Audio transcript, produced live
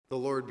The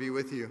Lord be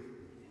with you.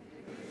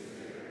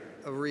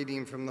 A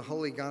reading from the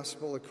Holy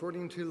Gospel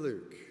according to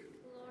Luke.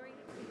 Glory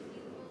to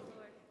you, O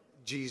Lord.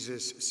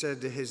 Jesus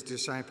said to his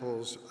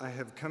disciples, "I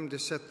have come to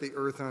set the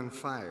earth on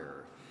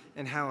fire,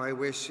 and how I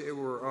wish it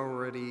were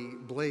already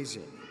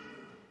blazing.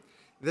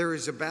 There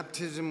is a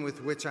baptism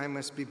with which I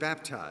must be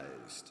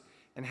baptized,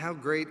 and how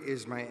great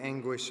is my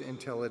anguish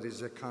until it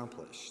is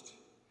accomplished.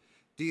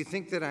 Do you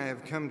think that I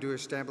have come to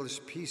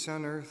establish peace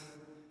on earth?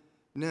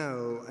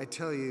 No, I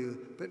tell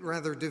you, but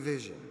rather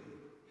division.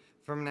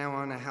 From now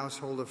on, a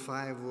household of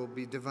 5 will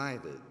be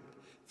divided,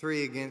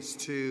 3 against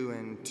 2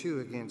 and 2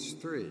 against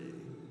 3.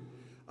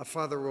 A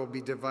father will be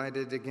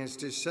divided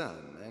against his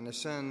son, and a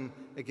son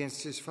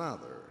against his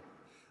father,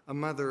 a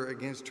mother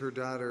against her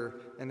daughter,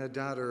 and a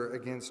daughter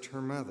against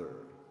her mother,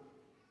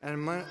 and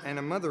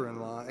a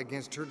mother-in-law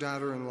against her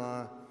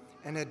daughter-in-law,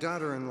 and a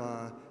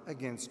daughter-in-law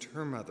against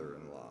her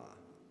mother-in-law."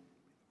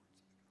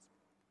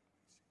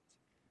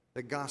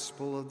 The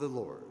Gospel of the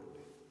Lord.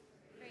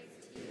 Praise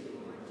to you,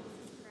 Lord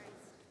Jesus Christ.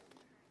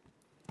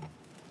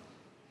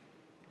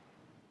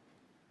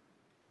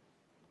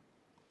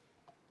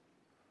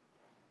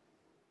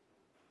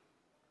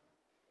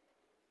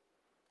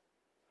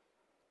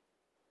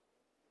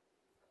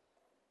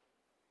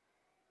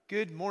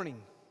 Good morning.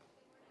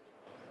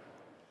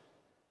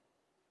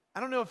 I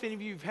don't know if any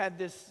of you have had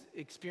this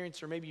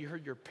experience, or maybe you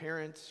heard your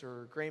parents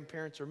or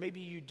grandparents, or maybe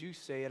you do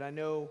say it. I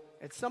know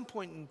at some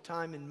point in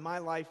time in my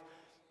life,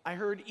 I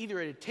heard either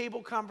at a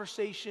table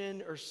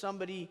conversation or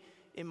somebody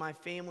in my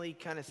family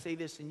kind of say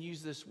this and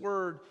use this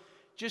word,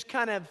 just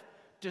kind of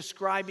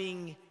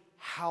describing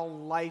how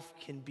life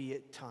can be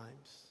at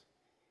times.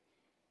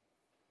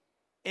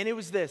 And it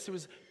was this. It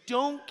was,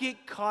 don't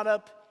get caught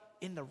up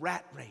in the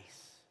rat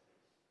race.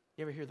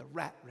 You ever hear the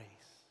rat race?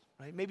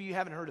 Right? Maybe you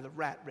haven't heard of the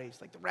rat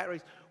race, like the rat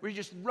race where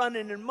you're just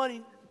running and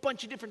running a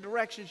bunch of different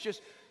directions,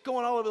 just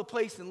going all over the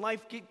place, and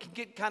life can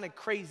get kind of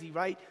crazy,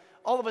 right?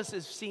 All of us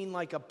have seen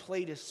like a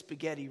plate of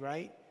spaghetti,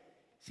 right?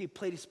 See a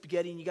plate of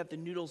spaghetti and you got the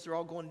noodles, they're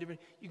all going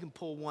different. You can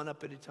pull one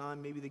up at a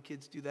time. Maybe the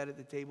kids do that at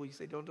the table. You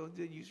say, don't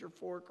use your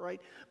fork,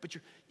 right? But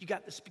you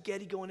got the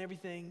spaghetti going,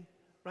 everything,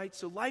 right?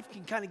 So life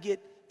can kind of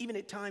get, even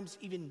at times,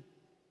 even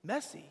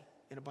messy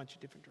in a bunch of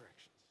different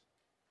directions.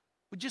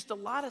 With just a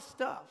lot of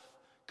stuff.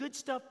 Good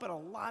stuff, but a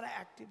lot of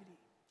activity.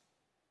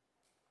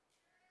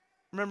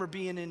 Remember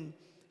being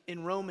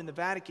in Rome in the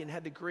Vatican,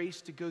 had the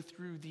grace to go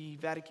through the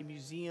Vatican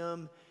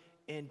Museum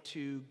and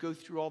to go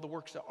through all the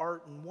works of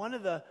art. And one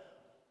of the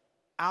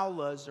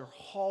aulas or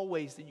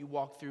hallways that you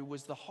walk through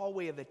was the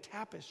hallway of the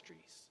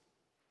tapestries.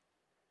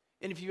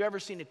 And if you've ever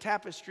seen a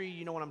tapestry,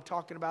 you know what I'm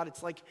talking about.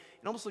 It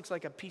almost looks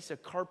like a piece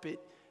of carpet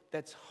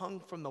that's hung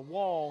from the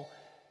wall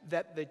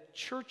that the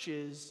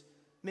churches,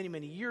 many,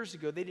 many years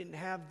ago, they didn't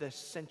have the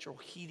central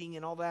heating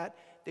and all that.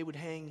 They would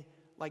hang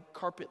like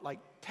carpet, like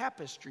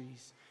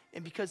tapestries.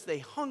 And because they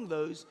hung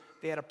those,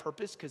 they had a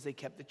purpose because they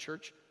kept the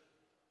church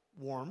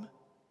warm,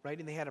 right?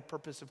 And they had a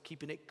purpose of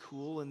keeping it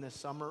cool in the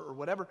summer or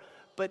whatever.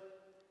 But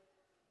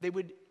they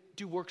would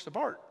do works of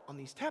art on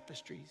these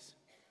tapestries.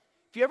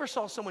 If you ever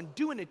saw someone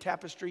doing a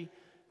tapestry,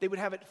 they would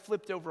have it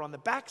flipped over on the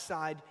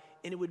backside,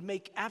 and it would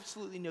make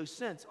absolutely no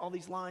sense. All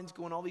these lines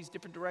going all these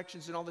different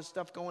directions and all this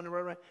stuff going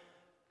around,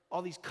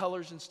 all these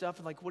colors and stuff.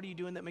 And like, what are you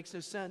doing? That makes no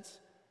sense.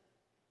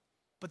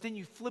 But then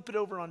you flip it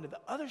over onto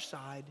the other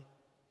side,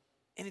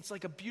 and it's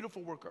like a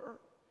beautiful work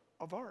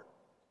of art.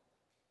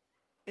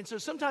 And so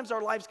sometimes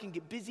our lives can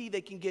get busy,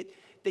 they can get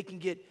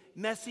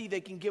messy,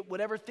 they can get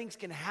whatever, things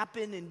can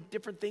happen and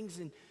different things.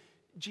 And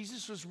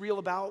Jesus was real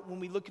about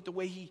when we look at the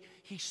way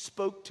he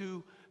spoke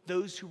to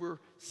those who were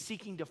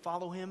seeking to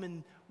follow him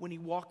and when he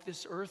walked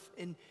this earth.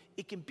 And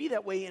it can be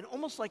that way and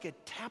almost like a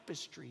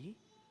tapestry.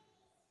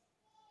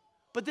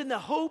 But then the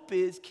hope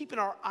is keeping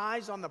our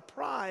eyes on the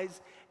prize.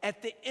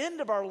 At the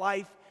end of our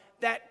life,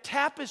 that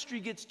tapestry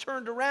gets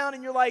turned around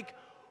and you're like,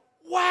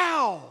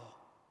 wow.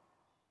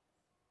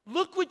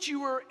 Look what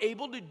you were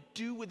able to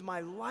do with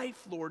my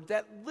life, Lord.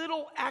 That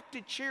little act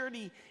of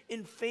charity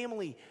in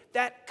family,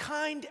 that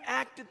kind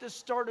act at the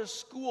start of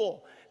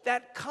school,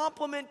 that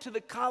compliment to the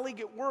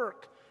colleague at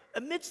work.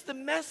 Amidst the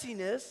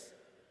messiness,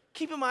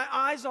 keeping my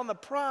eyes on the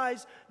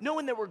prize,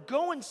 knowing that we're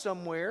going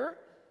somewhere,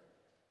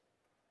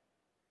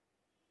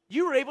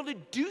 you were able to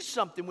do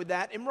something with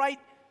that and write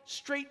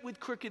straight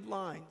with crooked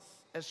lines,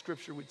 as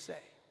Scripture would say.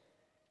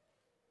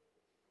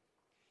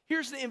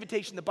 Here's the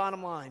invitation, the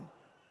bottom line.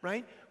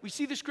 Right? We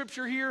see the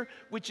scripture here,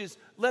 which is,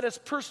 let us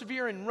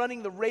persevere in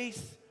running the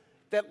race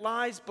that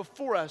lies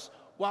before us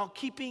while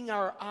keeping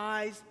our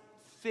eyes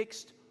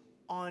fixed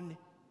on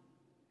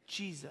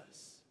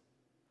Jesus.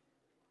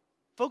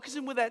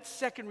 Focusing with that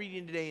second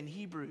reading today in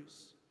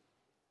Hebrews.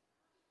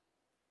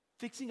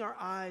 Fixing our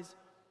eyes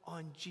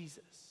on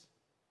Jesus.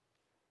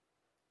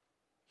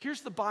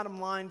 Here's the bottom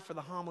line for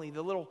the homily,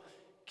 the little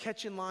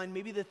catch-in line,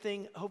 maybe the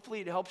thing, hopefully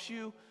it helps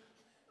you.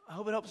 I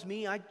hope it helps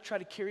me. I try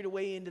to carry it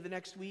away into the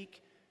next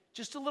week.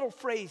 Just a little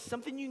phrase,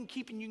 something you can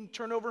keep and you can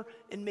turn over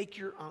and make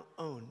your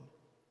own.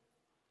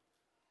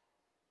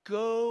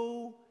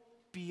 Go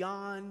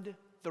beyond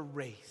the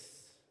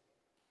race.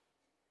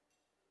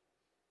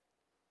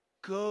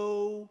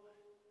 go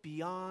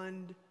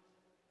beyond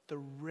the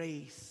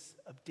race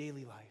of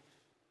daily life,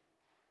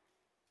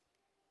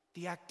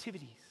 the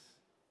activities.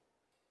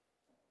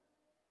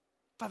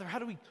 Father, how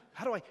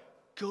do I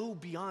go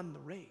beyond the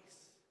race?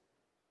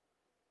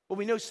 Well,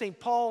 we know St.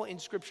 Paul in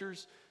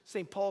scriptures,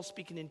 St. Paul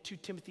speaking in 2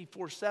 Timothy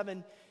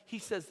 4:7, he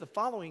says the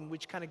following,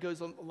 which kind of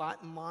goes a lot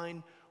in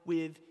line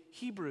with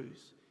Hebrews.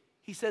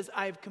 He says,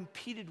 I have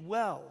competed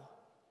well.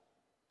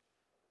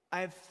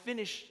 I have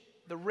finished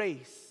the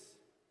race.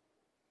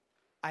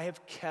 I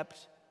have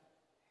kept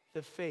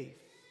the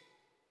faith.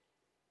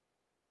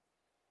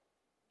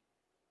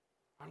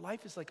 Our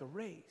life is like a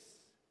race.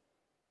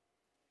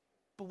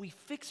 But we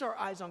fix our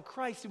eyes on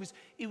Christ.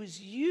 It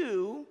was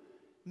you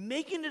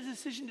making a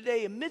decision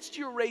today amidst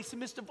your race,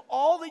 amidst of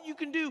all that you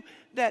can do,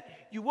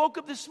 that you woke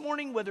up this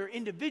morning, whether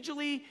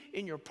individually,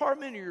 in your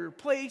apartment or your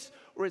place,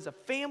 or as a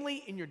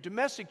family, in your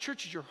domestic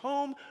church, as your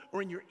home,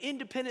 or in your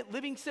independent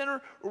living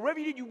center, or wherever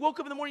you did, you woke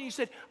up in the morning and you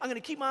said, I'm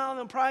going to keep my eye on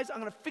the prize, I'm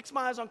going to fix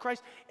my eyes on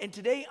Christ, and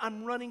today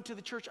I'm running to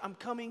the church, I'm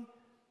coming,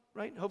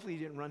 right? Hopefully you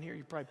didn't run here,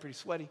 you're probably pretty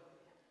sweaty.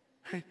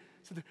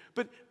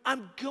 But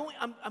I'm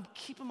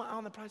keeping my eye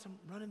on the prize, I'm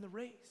running the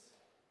race.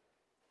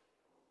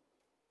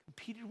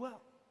 Competed well.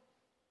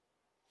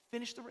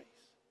 Finished the race,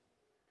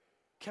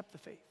 kept the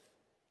faith.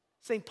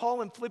 St.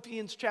 Paul in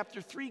Philippians chapter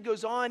 3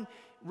 goes on,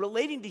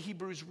 relating to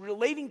Hebrews,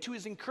 relating to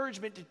his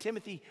encouragement to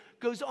Timothy,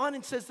 goes on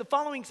and says the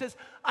following, says,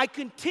 I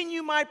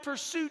continue my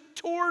pursuit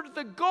toward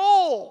the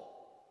goal,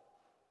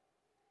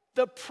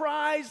 the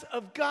prize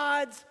of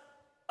God's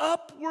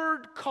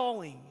upward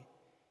calling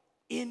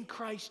in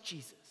Christ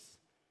Jesus.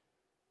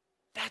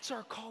 That's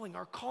our calling.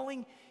 Our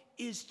calling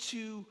is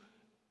to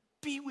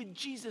be with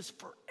Jesus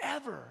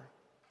forever.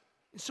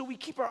 And so we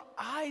keep our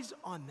eyes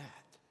on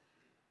that.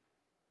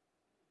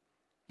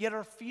 Yet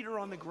our feet are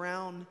on the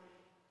ground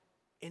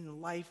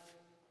and life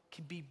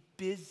can be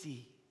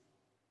busy.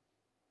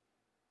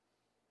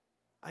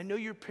 I know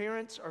your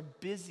parents are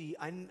busy.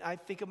 I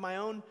think of my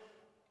own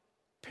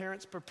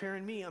parents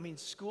preparing me. I mean,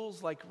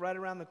 school's like right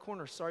around the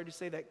corner. Sorry to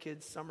say that,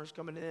 kids. Summer's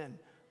coming in.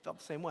 Felt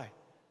the same way.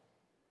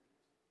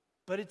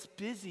 But it's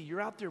busy.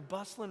 You're out there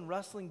bustling,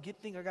 rustling,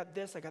 getting, I got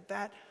this, I got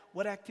that.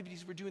 What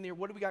activities we're doing there?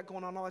 What do we got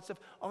going on? All that stuff.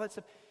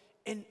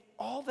 And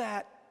all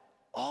that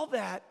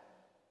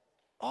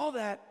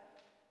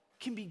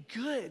can be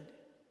good.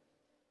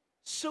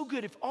 So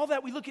good. If all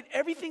that, we look at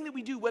everything that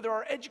we do, whether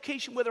our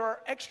education, whether our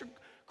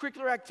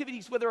extracurricular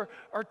activities, whether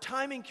our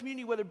time in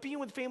community, whether being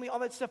with family, all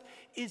that stuff,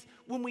 is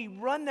when we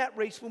run that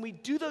race, when we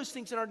do those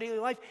things in our daily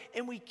life,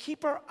 and we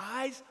keep our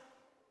eyes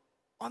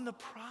on the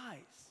prize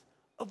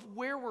of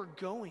where we're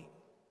going.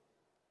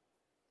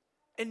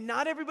 And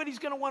not everybody's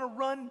going to want to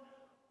run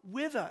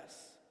with us.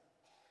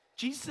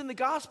 Jesus in the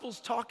Gospels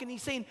talking,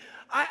 he's saying,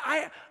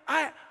 I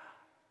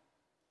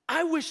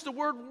wish the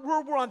world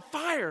were on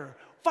fire.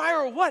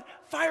 Fire of what?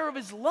 Fire of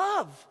his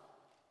love.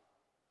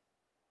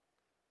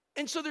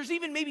 And so there's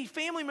even maybe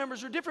family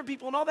members or different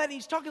people and all that, and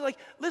he's talking like,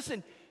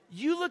 listen,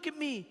 you look at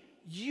me,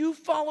 you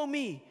follow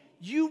me,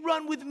 you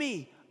run with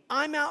me,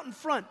 I'm out in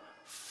front,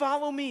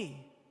 follow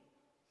me.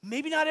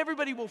 Maybe not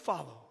everybody will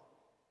follow.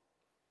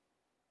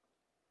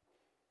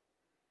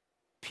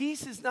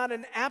 Peace is not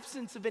an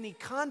absence of any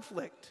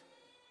conflict.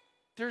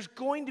 There's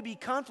going to be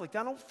conflict.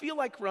 I don't feel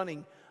like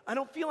running. I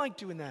don't feel like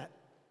doing that.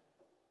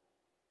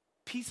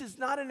 Peace is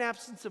not an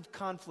absence of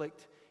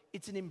conflict.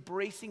 It's an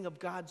embracing of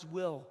God's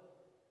will.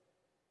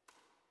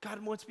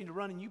 God wants me to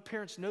run, and you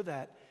parents know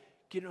that.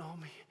 Got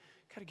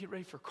to get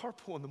ready for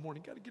carpool in the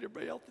morning. Got to get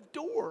everybody out the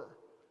door.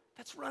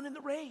 That's running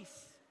the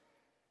race.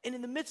 And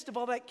in the midst of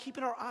all that,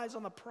 keeping our eyes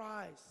on the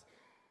prize,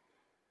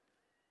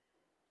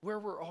 where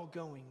we're all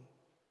going.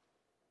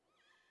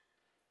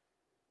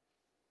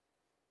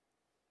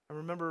 I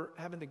remember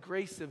having the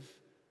grace of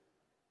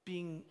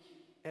being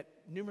at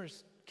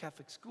numerous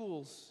Catholic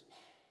schools,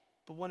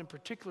 but one in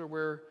particular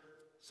where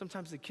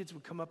sometimes the kids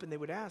would come up and they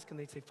would ask, and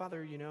they'd say,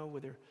 Father,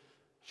 with their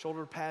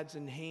shoulder pads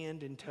in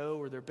hand and toe,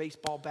 or their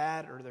baseball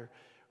bat, or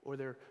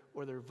their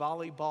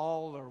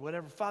volleyball, or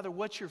whatever. Father,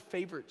 what's your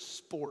favorite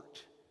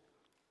sport?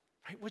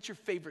 Right? What's your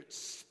favorite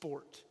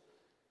sport?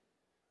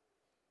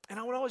 And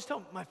I would always tell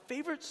them, my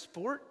favorite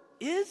sport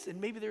is, and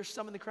maybe there's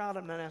some in the crowd,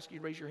 I'm not asking you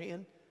to raise your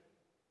hand,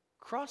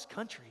 cross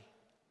country.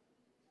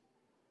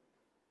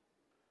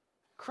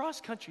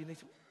 Cross country. And they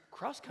said,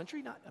 cross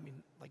country? Not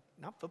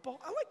football?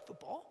 I like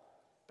football,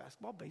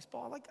 basketball,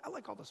 baseball. I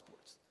like all the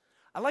sports.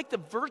 I like the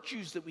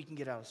virtues that we can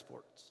get out of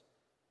sports.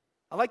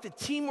 I like the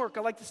teamwork.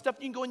 I like the stuff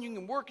you can go and you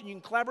can work and you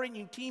can collaborate and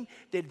you can team,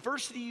 the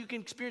adversity you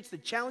can experience, the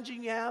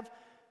challenging you have.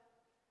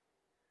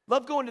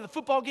 Love going to the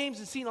football games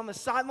and seeing on the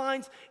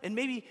sidelines. And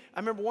maybe, I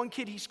remember one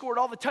kid, he scored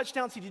all the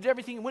touchdowns. He did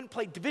everything. He went and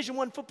played Division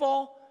I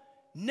football.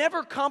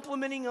 Never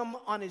complimenting him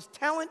on his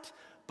talent,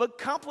 but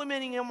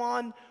complimenting him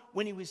on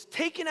when he was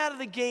taken out of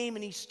the game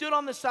and he stood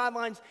on the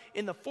sidelines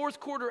in the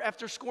fourth quarter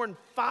after scoring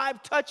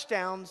 5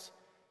 touchdowns.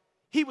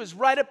 He was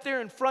right up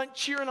there in front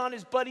cheering on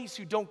his buddies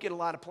who don't get a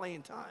lot of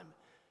playing time.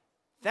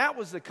 That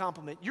was the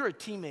compliment. You're a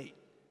teammate,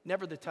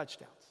 never the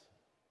touchdowns,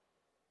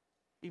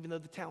 even though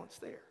the talent's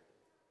there.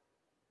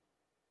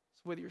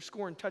 So whether you're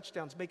scoring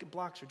touchdowns, making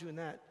blocks, or doing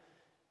that,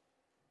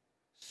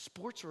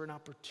 sports are an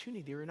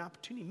opportunity. They're an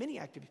opportunity. Many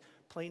activities,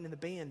 playing in the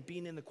band,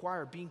 being in the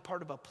choir, being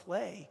part of a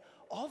play,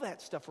 all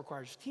that stuff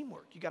requires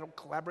teamwork. You got to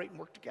collaborate and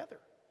work together.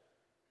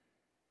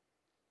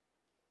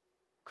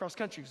 Cross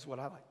country is what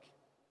I like.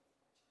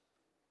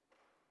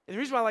 And the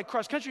reason why I like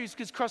cross country is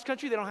because cross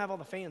country, they don't have all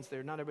the fans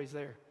there. Not everybody's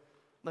there.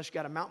 Unless you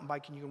got a mountain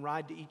bike and you can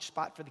ride to each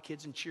spot for the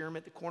kids and cheer them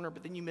at the corner,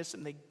 but then you miss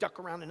them, they duck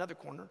around another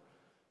corner.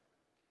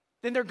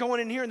 Then they're going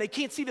in here and they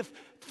can't see the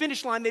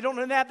finish line. They don't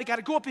know that. They got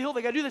to go up a hill.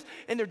 They got to do this.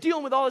 And they're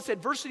dealing with all this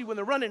adversity when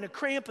they're running a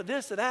cramp of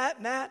this, of that,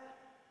 and that.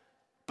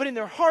 But in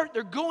their heart,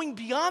 they're going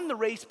beyond the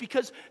race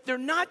because they're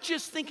not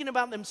just thinking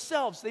about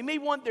themselves. They may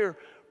want their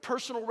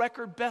personal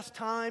record, best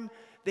time.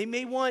 They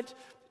may want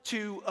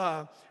to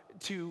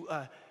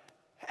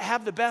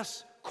have the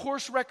best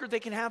course record they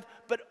can have.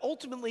 But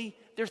ultimately,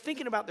 they're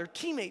thinking about their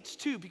teammates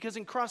too. Because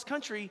in cross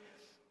country,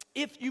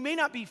 if you may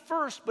not be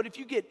first, but if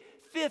you get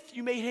fifth,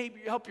 you may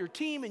help your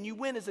team and you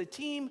win as a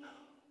team.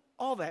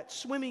 All that.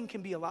 Swimming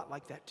can be a lot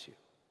like that too.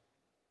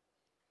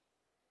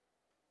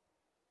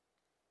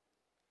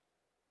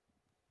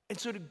 And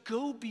so to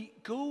go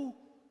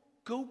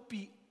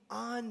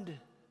beyond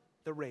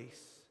the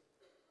race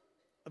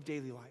of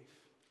daily life.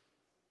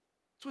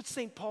 That's what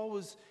St. Paul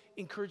was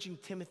encouraging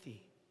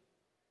Timothy,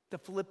 the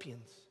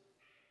Philippians,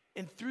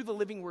 and through the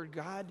living word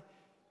God,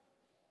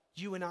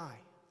 you and I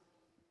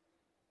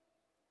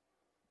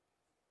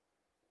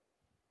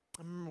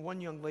remember one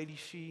young lady,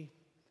 she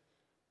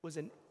was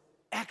an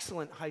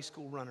excellent high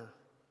school runner.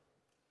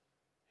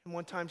 And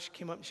one time she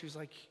came up and she was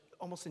like,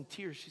 almost in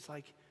tears, she's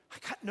like,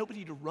 I got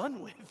nobody to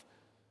run with.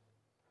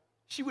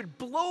 She would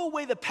blow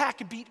away the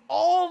pack and beat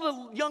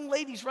all the young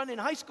ladies running in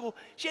high school.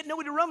 She had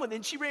nobody to run with,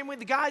 and she ran with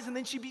the guys, and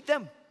then she beat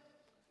them.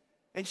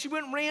 And she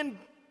went and ran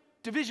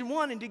Division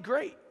I and did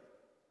great.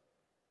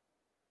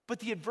 But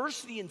the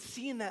adversity and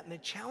seeing that and the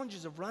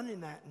challenges of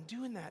running that and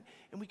doing that,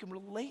 and we can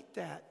relate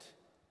that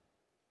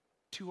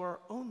to our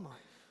own life.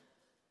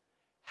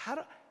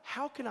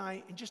 How can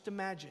I, and just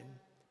imagine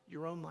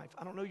your own life.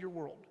 I don't know your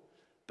world,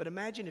 but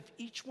imagine if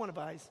each one of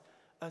us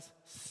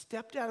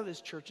stepped out of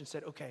this church and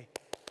said, okay,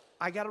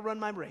 I got to run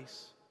my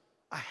race.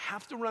 I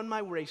have to run my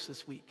race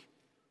this week.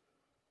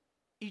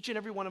 Each and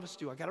every one of us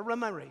do. I got to run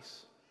my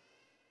race.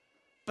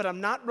 But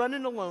I'm not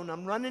running alone.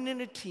 I'm running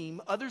in a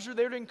team. Others are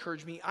there to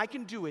encourage me. I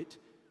can do it.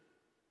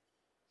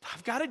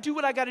 I've got to do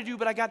what I got to do,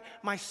 but I got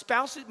my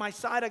spouse at my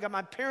side. I got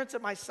my parents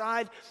at my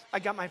side. I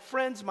got my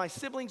friends, my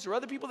siblings, or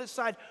other people at the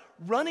side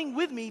running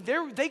with me.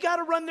 They got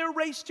to run their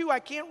race too. I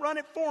can't run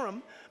it for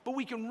them, but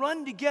we can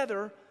run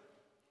together.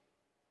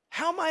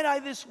 How might I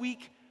this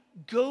week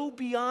go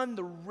beyond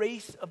the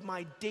race of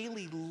my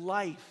daily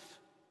life?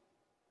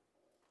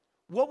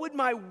 What would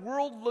my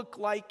world look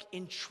like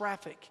in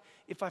traffic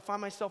if I find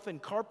myself in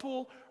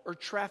carpool or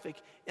traffic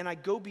and I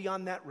go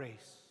beyond that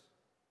race?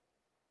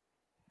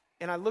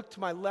 And I look to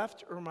my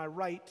left or my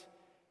right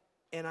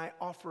and I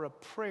offer a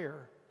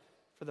prayer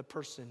for the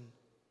person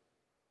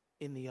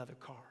in the other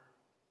car.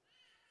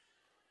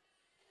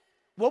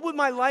 What would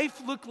my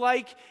life look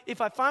like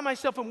if I find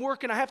myself in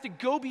work and I have to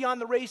go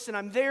beyond the race and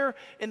I'm there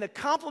and the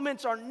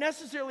compliments aren't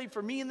necessarily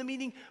for me in the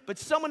meeting, but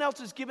someone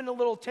else is giving a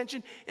little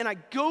attention and I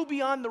go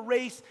beyond the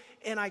race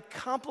and I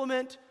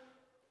compliment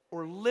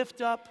or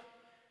lift up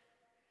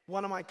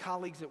one of my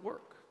colleagues at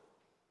work?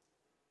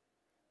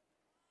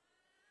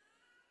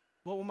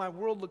 What will my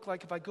world look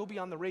like if I go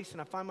beyond the race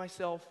and I find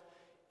myself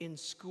in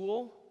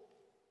school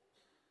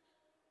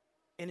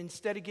and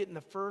instead of getting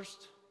the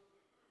first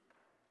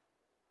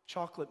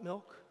chocolate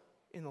milk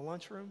in the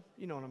lunchroom,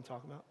 you know what I'm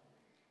talking about,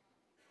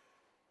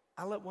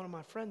 I let one of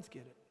my friends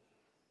get it.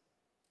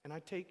 And I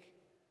take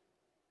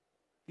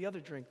the other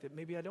drink that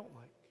maybe I don't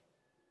like.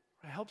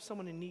 Or I help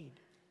someone in need.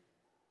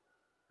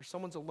 Or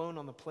someone's alone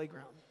on the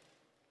playground.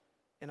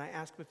 And I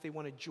ask them if they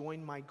want to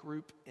join my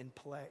group and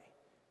play.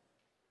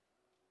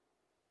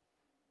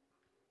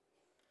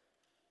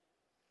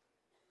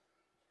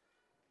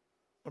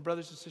 My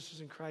brothers and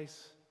sisters in Christ,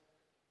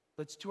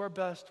 let's do our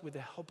best with the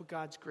help of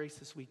God's grace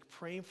this week,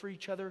 praying for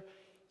each other,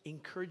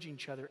 encouraging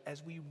each other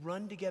as we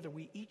run together.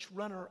 We each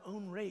run our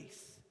own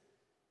race,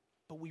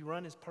 but we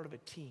run as part of a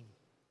team.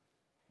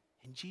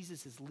 And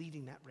Jesus is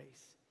leading that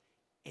race,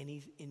 and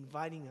he's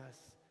inviting us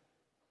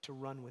to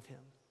run with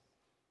him.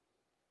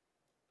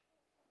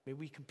 May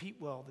we compete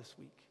well this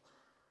week.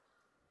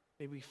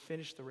 May we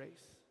finish the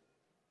race,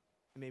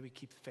 and may we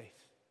keep the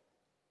faith.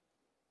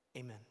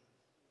 Amen.